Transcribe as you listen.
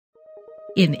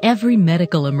In every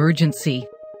medical emergency,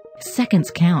 seconds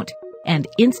count, and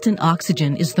instant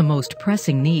oxygen is the most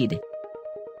pressing need.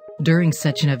 During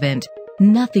such an event,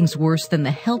 nothing's worse than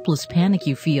the helpless panic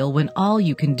you feel when all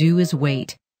you can do is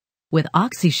wait. With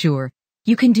OxySure,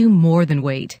 you can do more than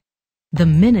wait. The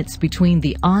minutes between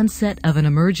the onset of an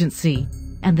emergency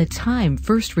and the time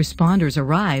first responders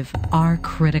arrive are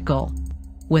critical.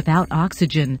 Without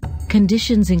oxygen,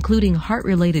 conditions including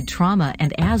heart-related trauma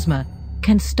and asthma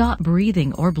can stop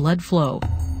breathing or blood flow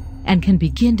and can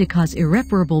begin to cause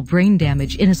irreparable brain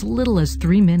damage in as little as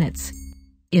 3 minutes.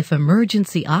 If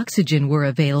emergency oxygen were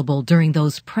available during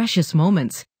those precious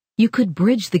moments, you could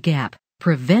bridge the gap,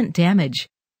 prevent damage,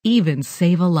 even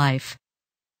save a life.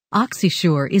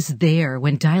 OxySure is there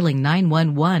when dialing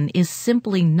 911 is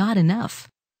simply not enough.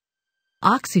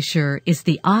 OxySure is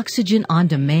the oxygen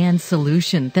on-demand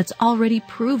solution that's already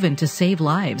proven to save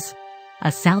lives.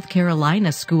 A South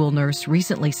Carolina school nurse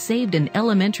recently saved an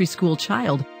elementary school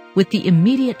child with the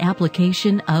immediate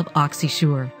application of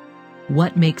OxySure.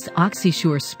 What makes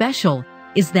OxySure special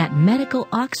is that medical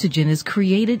oxygen is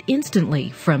created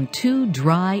instantly from 2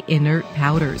 dry, inert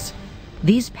powders.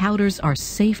 These powders are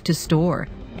safe to store,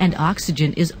 and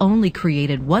oxygen is only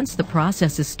created once the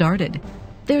process is started.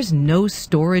 There's no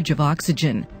storage of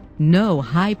oxygen, no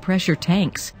high-pressure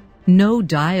tanks, no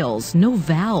dials, no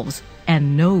valves,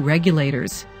 and no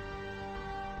regulators.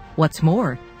 What's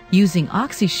more, using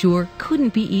OxySure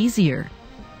couldn't be easier.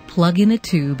 Plug in a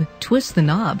tube, twist the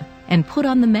knob, and put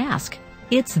on the mask.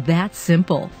 It's that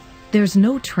simple. There's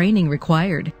no training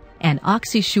required, and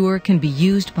OxySure can be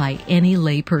used by any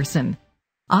layperson.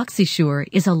 OxySure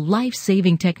is a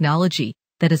life-saving technology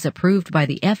that is approved by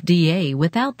the FDA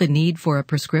without the need for a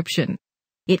prescription.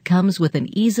 It comes with an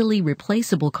easily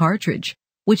replaceable cartridge,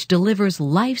 which delivers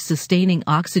life-sustaining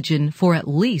oxygen for at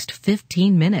least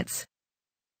 15 minutes.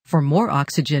 For more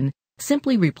oxygen,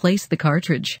 simply replace the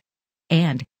cartridge.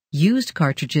 And used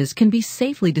cartridges can be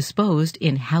safely disposed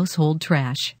in household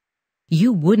trash.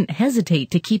 You wouldn't hesitate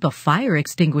to keep a fire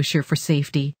extinguisher for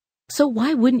safety. So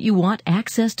why wouldn't you want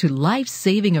access to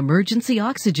life-saving emergency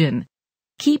oxygen?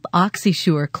 Keep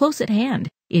OxySure close at hand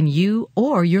in you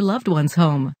or your loved one's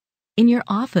home, in your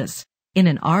office, in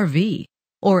an RV,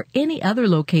 or any other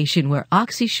location where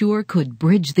OxySure could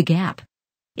bridge the gap.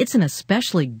 It's an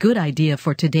especially good idea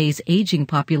for today's aging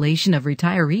population of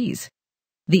retirees.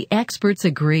 The experts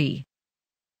agree.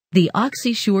 The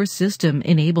OxySure system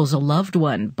enables a loved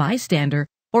one, bystander,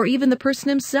 or even the person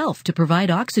himself to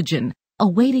provide oxygen,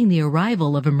 awaiting the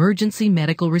arrival of emergency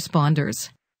medical responders.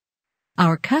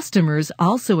 Our customers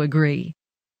also agree.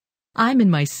 I'm in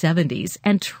my 70s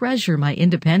and treasure my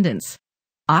independence.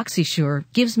 OxySure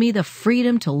gives me the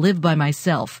freedom to live by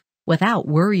myself without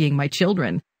worrying my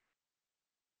children.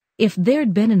 If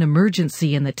there'd been an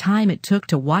emergency in the time it took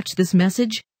to watch this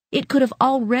message, it could have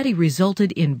already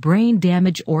resulted in brain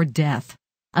damage or death,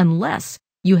 unless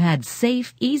you had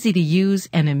safe, easy-to-use,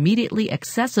 and immediately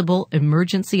accessible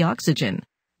emergency oxygen.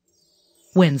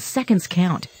 When seconds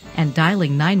count and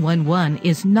dialing 911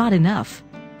 is not enough,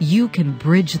 you can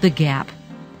bridge the gap.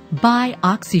 Buy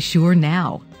OxySure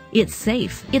now. It's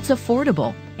safe, it's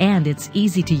affordable, and it's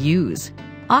easy to use.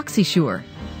 OxySure.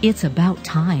 It's about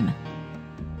time.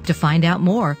 To find out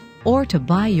more or to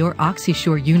buy your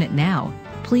OxySure unit now,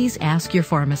 please ask your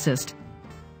pharmacist.